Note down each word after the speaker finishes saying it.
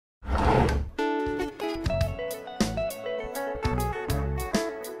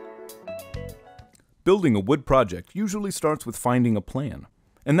Building a wood project usually starts with finding a plan,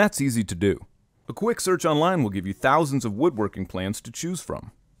 and that's easy to do. A quick search online will give you thousands of woodworking plans to choose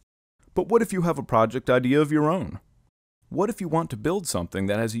from. But what if you have a project idea of your own? What if you want to build something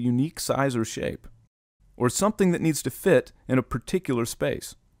that has a unique size or shape? Or something that needs to fit in a particular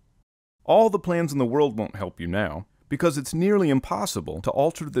space? All the plans in the world won't help you now, because it's nearly impossible to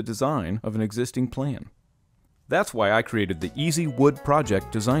alter the design of an existing plan. That's why I created the Easy Wood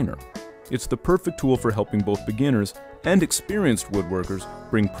Project Designer. It's the perfect tool for helping both beginners and experienced woodworkers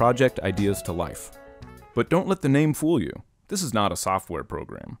bring project ideas to life. But don't let the name fool you. This is not a software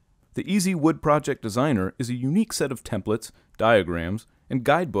program. The Easy Wood Project Designer is a unique set of templates, diagrams, and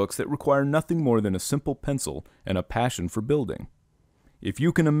guidebooks that require nothing more than a simple pencil and a passion for building. If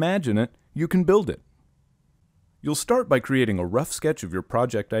you can imagine it, you can build it. You'll start by creating a rough sketch of your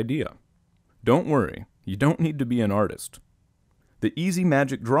project idea. Don't worry, you don't need to be an artist. The Easy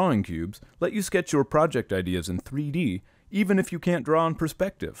Magic Drawing Cubes let you sketch your project ideas in 3D even if you can't draw in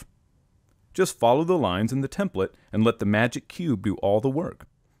perspective. Just follow the lines in the template and let the Magic Cube do all the work.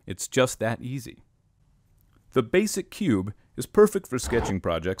 It's just that easy. The basic cube is perfect for sketching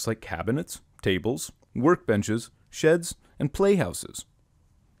projects like cabinets, tables, workbenches, sheds, and playhouses.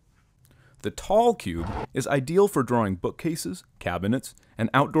 The tall cube is ideal for drawing bookcases, cabinets, and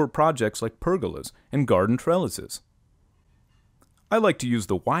outdoor projects like pergolas and garden trellises. I like to use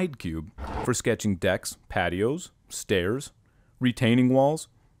the wide cube for sketching decks, patios, stairs, retaining walls,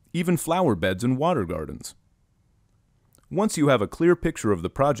 even flower beds and water gardens. Once you have a clear picture of the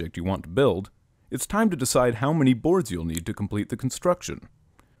project you want to build, it's time to decide how many boards you'll need to complete the construction.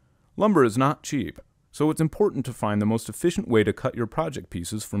 Lumber is not cheap, so it's important to find the most efficient way to cut your project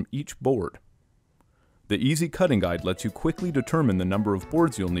pieces from each board. The Easy Cutting Guide lets you quickly determine the number of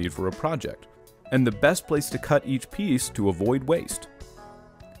boards you'll need for a project, and the best place to cut each piece to avoid waste.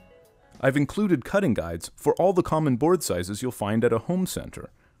 I've included cutting guides for all the common board sizes you'll find at a home center,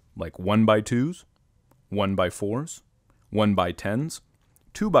 like 1x2s, 1x4s, 1x10s,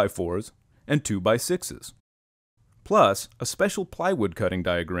 2x4s, and 2x6s. Plus, a special plywood cutting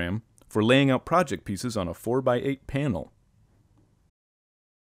diagram for laying out project pieces on a 4x8 panel.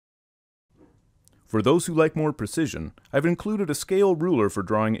 For those who like more precision, I've included a scale ruler for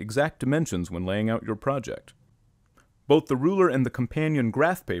drawing exact dimensions when laying out your project. Both the ruler and the companion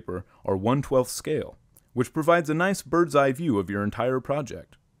graph paper are 1/12 scale, which provides a nice bird's eye view of your entire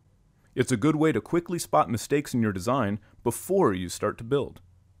project. It's a good way to quickly spot mistakes in your design before you start to build.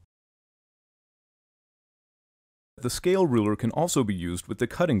 The scale ruler can also be used with the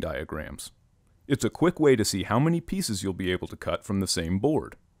cutting diagrams. It's a quick way to see how many pieces you'll be able to cut from the same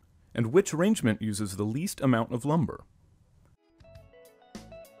board, and which arrangement uses the least amount of lumber.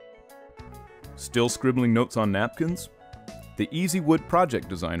 Still scribbling notes on napkins? The Easy Wood Project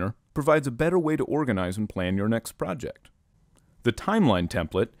Designer provides a better way to organize and plan your next project. The timeline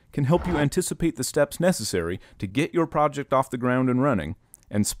template can help you anticipate the steps necessary to get your project off the ground and running,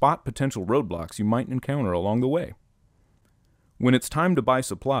 and spot potential roadblocks you might encounter along the way. When it's time to buy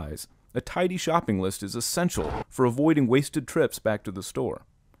supplies, a tidy shopping list is essential for avoiding wasted trips back to the store.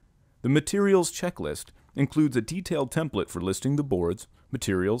 The materials checklist includes a detailed template for listing the boards,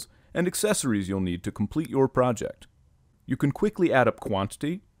 materials, and accessories you'll need to complete your project. You can quickly add up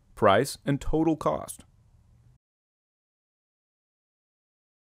quantity, price, and total cost.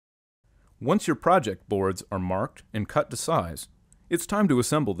 Once your project boards are marked and cut to size, it's time to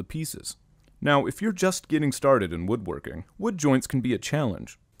assemble the pieces. Now, if you're just getting started in woodworking, wood joints can be a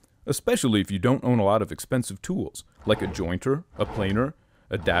challenge, especially if you don't own a lot of expensive tools, like a jointer, a planer,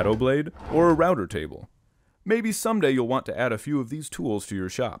 a dado blade, or a router table. Maybe someday you'll want to add a few of these tools to your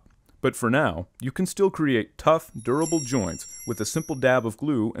shop, but for now, you can still create tough, durable joints with a simple dab of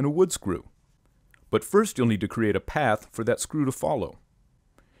glue and a wood screw. But first you'll need to create a path for that screw to follow.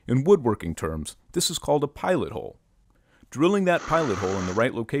 In woodworking terms, this is called a pilot hole. Drilling that pilot hole in the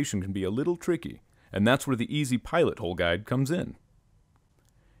right location can be a little tricky, and that's where the Easy Pilot Hole Guide comes in.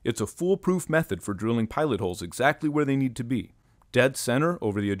 It's a foolproof method for drilling pilot holes exactly where they need to be, dead center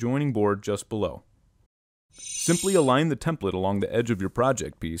over the adjoining board just below. Simply align the template along the edge of your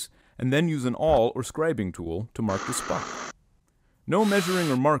project piece, and then use an awl or scribing tool to mark the spot. No measuring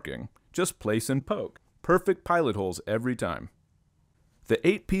or marking, just place and poke. Perfect pilot holes every time. The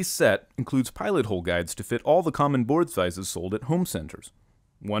 8-piece set includes pilot hole guides to fit all the common board sizes sold at home centers: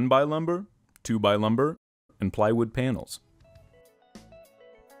 1x lumber, 2x lumber, and plywood panels.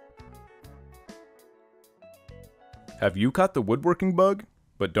 Have you caught the woodworking bug,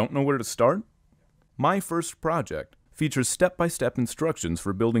 but don't know where to start? My first project features step-by-step instructions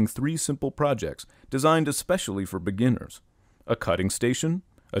for building 3 simple projects designed especially for beginners: a cutting station,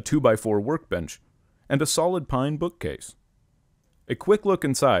 a 2x4 workbench, and a solid pine bookcase. A quick look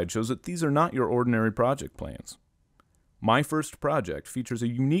inside shows that these are not your ordinary project plans. My First Project features a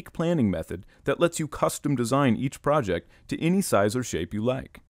unique planning method that lets you custom design each project to any size or shape you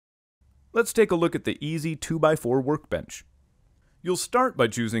like. Let's take a look at the easy 2x4 workbench. You'll start by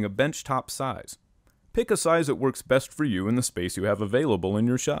choosing a bench top size. Pick a size that works best for you in the space you have available in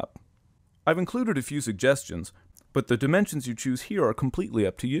your shop. I've included a few suggestions, but the dimensions you choose here are completely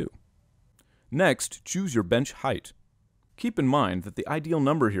up to you. Next, choose your bench height. Keep in mind that the ideal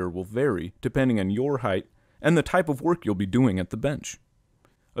number here will vary depending on your height and the type of work you'll be doing at the bench.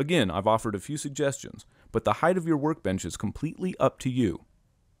 Again, I've offered a few suggestions, but the height of your workbench is completely up to you.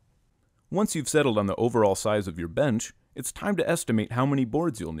 Once you've settled on the overall size of your bench, it's time to estimate how many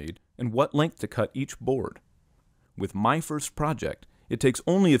boards you'll need and what length to cut each board. With My First Project, it takes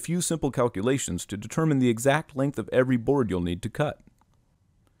only a few simple calculations to determine the exact length of every board you'll need to cut.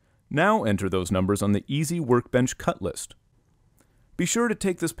 Now enter those numbers on the Easy Workbench Cut List. Be sure to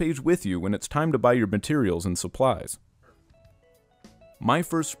take this page with you when it's time to buy your materials and supplies. My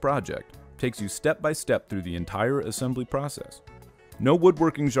First Project takes you step by step through the entire assembly process. No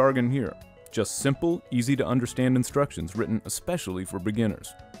woodworking jargon here, just simple, easy to understand instructions written especially for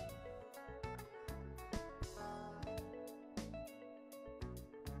beginners.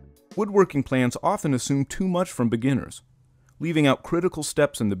 Woodworking plans often assume too much from beginners, leaving out critical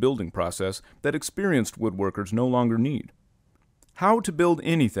steps in the building process that experienced woodworkers no longer need. How to Build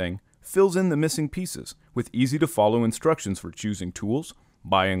Anything fills in the missing pieces with easy-to-follow instructions for choosing tools,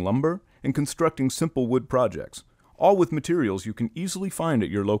 buying lumber, and constructing simple wood projects, all with materials you can easily find at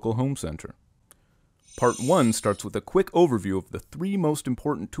your local home center. Part 1 starts with a quick overview of the 3 most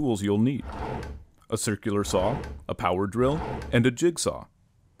important tools you'll need: a circular saw, a power drill, and a jigsaw.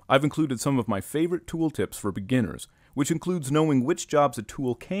 I've included some of my favorite tool tips for beginners, which includes knowing which jobs a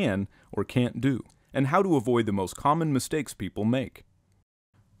tool can or can't do, and how to avoid the most common mistakes people make.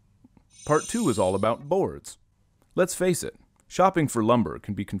 Part 2 is all about boards. Let's face it, shopping for lumber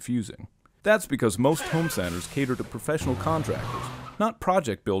can be confusing. That's because most home centers cater to professional contractors, not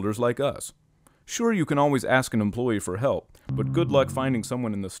project builders like us. Sure, you can always ask an employee for help, but good luck finding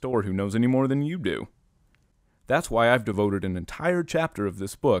someone in the store who knows any more than you do. That's why I've devoted an entire chapter of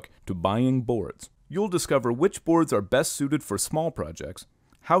this book to buying boards. You'll discover which boards are best suited for small projects,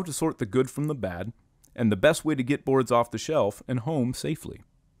 how to sort the good from the bad, and the best way to get boards off the shelf and home safely.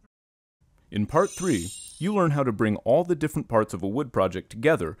 In Part 3, you learn how to bring all the different parts of a wood project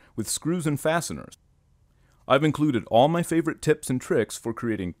together with screws and fasteners. I've included all my favorite tips and tricks for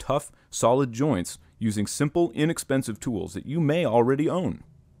creating tough, solid joints using simple, inexpensive tools that you may already own.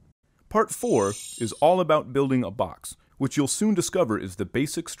 Part 4 is all about building a box, which you'll soon discover is the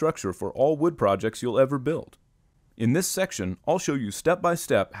basic structure for all wood projects you'll ever build. In this section, I'll show you step by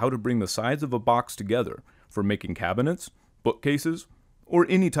step how to bring the sides of a box together for making cabinets, bookcases, or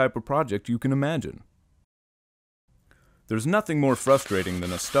any type of project you can imagine. There's nothing more frustrating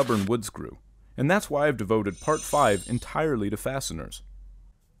than a stubborn wood screw, and that's why I've devoted Part 5 entirely to fasteners.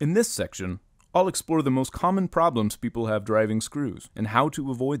 In this section, I'll explore the most common problems people have driving screws and how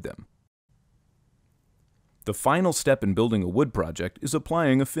to avoid them. The final step in building a wood project is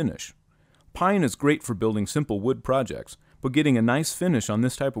applying a finish. Pine is great for building simple wood projects, but getting a nice finish on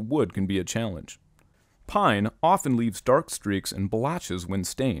this type of wood can be a challenge. Pine often leaves dark streaks and blotches when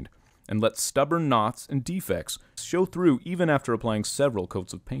stained, and lets stubborn knots and defects show through even after applying several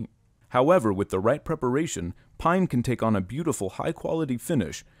coats of paint. However, with the right preparation, pine can take on a beautiful high-quality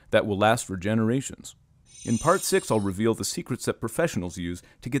finish that will last for generations. In Part 6, I'll reveal the secrets that professionals use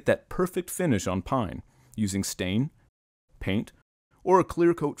to get that perfect finish on pine, using stain, paint, or a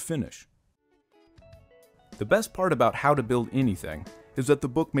clear coat finish. The best part about How to Build Anything is that the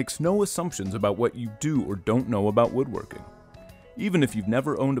book makes no assumptions about what you do or don't know about woodworking. Even if you've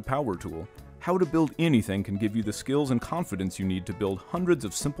never owned a power tool, How to Build Anything can give you the skills and confidence you need to build hundreds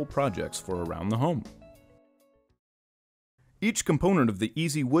of simple projects for around the home. Each component of the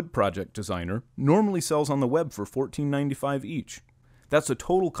Easy Wood Project Designer normally sells on the web for $14.95 each. That's a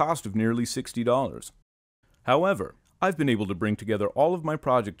total cost of nearly $60. However, I've been able to bring together all of my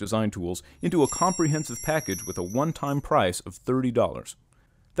project design tools into a comprehensive package with a one-time price of $30.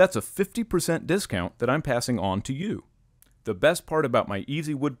 That's a 50% discount that I'm passing on to you. The best part about my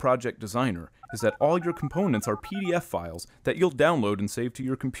Easy Wood Project Designer is that all your components are PDF files that you'll download and save to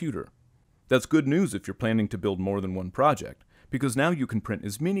your computer. That's good news if you're planning to build more than one project, because now you can print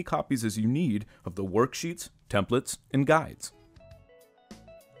as many copies as you need of the worksheets, templates, and guides.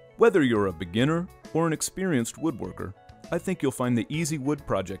 Whether you're a beginner or an experienced woodworker, I think you'll find the Easy Wood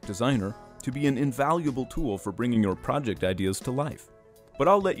Project Designer to be an invaluable tool for bringing your project ideas to life. But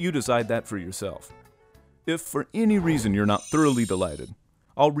I'll let you decide that for yourself. If for any reason you're not thoroughly delighted,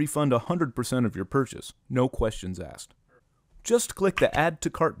 I'll refund 100% of your purchase, no questions asked. Just click the Add to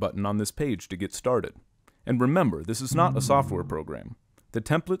Cart button on this page to get started. And remember, this is not a software program. The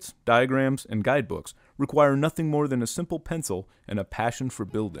templates, diagrams, and guidebooks require nothing more than a simple pencil and a passion for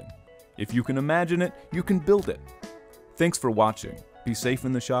building. If you can imagine it, you can build it. Thanks for watching. Be safe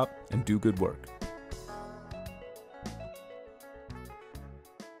in the shop and do good work.